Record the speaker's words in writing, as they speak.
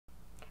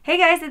Hey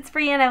guys, it's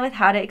Brianna with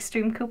How to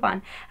Extreme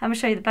Coupon. I'm going to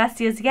show you the best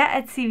deals you get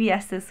at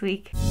CVS this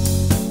week.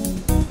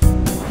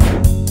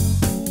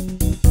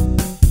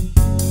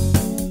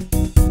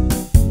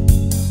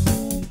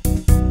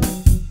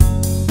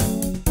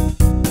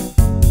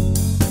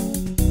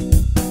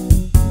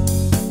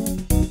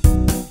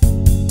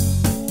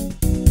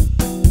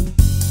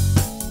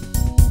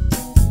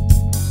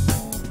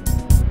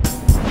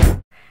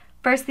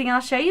 First thing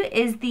I'll show you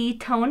is the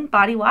Tone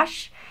Body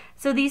Wash.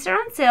 So these are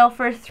on sale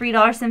for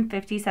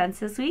 $3.50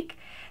 this week.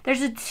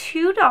 There's a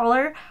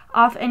 $2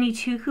 off any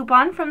 2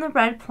 coupon from the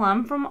Red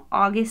Plum from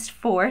August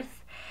 4th.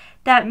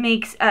 That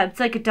makes, it's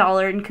like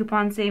 $1 in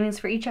coupon savings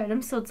for each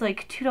item. So it's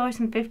like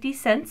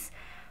 $2.50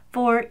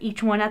 for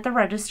each one at the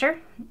register.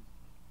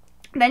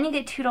 Then you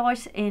get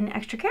 $2 in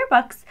extra care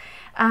bucks.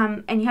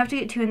 And you have to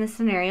get 2 in this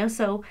scenario.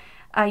 So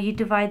you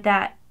divide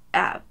that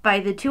by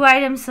the 2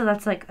 items, so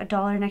that's like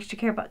 $1 in extra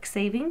care bucks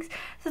savings.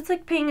 So it's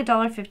like paying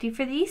 $1.50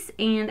 for these,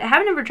 and I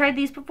haven't ever tried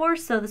these before,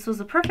 so this was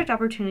a perfect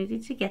opportunity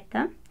to get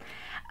them.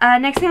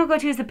 Next thing I'll go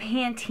to is the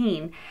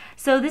Pantene.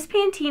 So this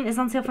Pantene is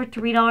on sale for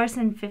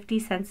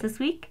 $3.50 this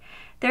week.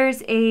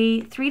 There's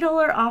a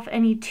 $3 off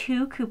any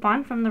 2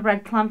 coupon from the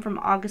Red Plum from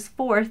August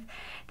 4th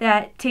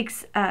that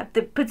takes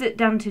that puts it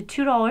down to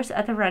 $2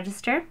 at the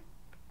register.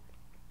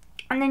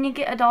 And then you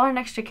get $1 in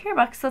extra care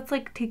bucks. So that's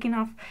like taking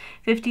off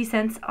 50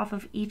 cents off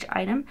of each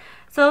item.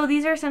 So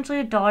these are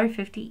essentially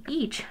 $1.50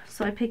 each.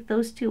 So I picked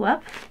those 2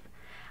 up.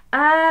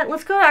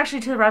 Let's go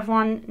actually to the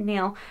Revlon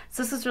nail.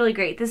 So this is really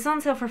great. This is on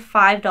sale for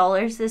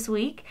 $5 this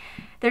week.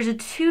 There's a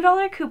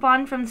 $2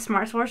 coupon from the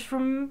Smart Source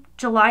from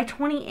July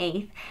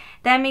 28th.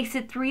 That makes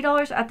it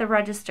 $3 at the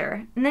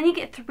register. And then you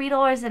get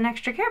 $3 in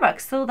extra care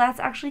bucks. So that's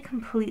actually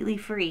completely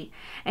free.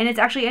 And it's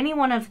actually any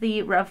one of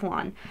the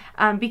Revlon.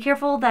 Be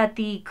careful that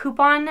the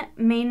coupon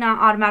may not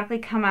automatically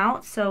come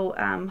out. So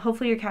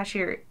hopefully your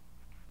cashier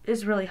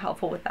is really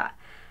helpful with that.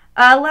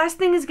 Last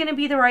thing is going to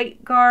be the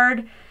Right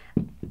Guard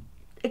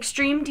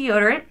Extreme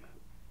Deodorant.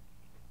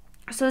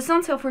 So this is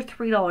on sale for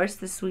 $3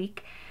 this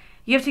week.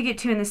 You have to get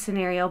 2 in this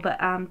scenario, but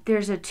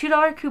there's a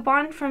 $2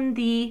 coupon from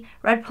the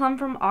Red Plum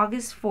from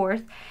August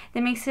 4th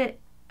that makes it,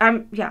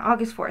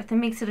 August 4th. That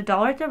makes it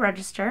 $1 at the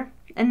register.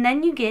 And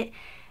then you get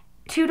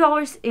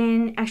 $2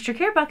 in extra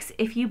care bucks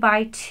if you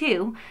buy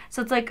 2.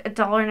 So it's like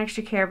 $1 in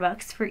extra care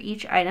bucks for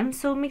each item.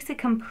 So it makes it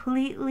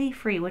completely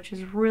free, which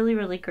is really,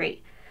 really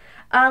great.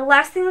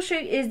 Last thing I'll show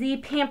you is the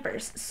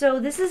Pampers. So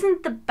this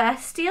isn't the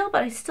best deal,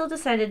 but I still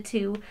decided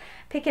to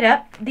pick it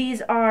up.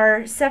 These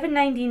are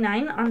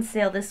 $7.99 on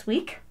sale this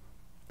week.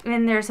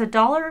 And there's a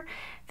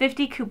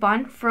 $1.50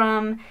 coupon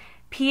from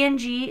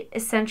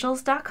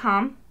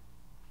pngessentials.com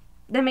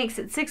that makes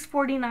it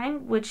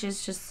 $6.49, which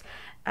is just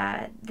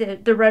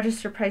the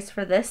register price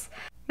for this.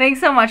 Thanks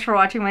so much for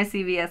watching my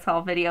CVS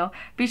haul video.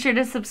 Be sure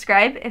to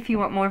subscribe if you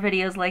want more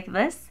videos like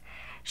this.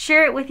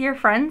 Share it with your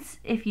friends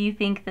if you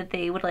think that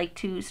they would like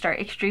to start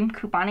extreme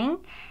couponing.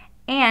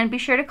 And be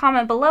sure to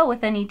comment below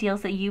with any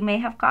deals that you may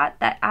have got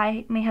that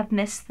I may have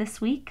missed this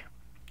week.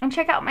 And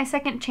check out my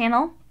second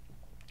channel,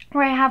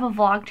 where I have a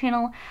vlog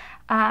channel,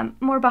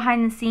 more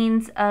behind the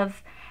scenes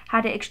of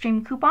how to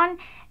extreme coupon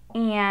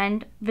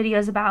and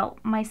videos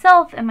about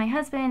myself and my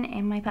husband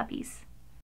and my puppies.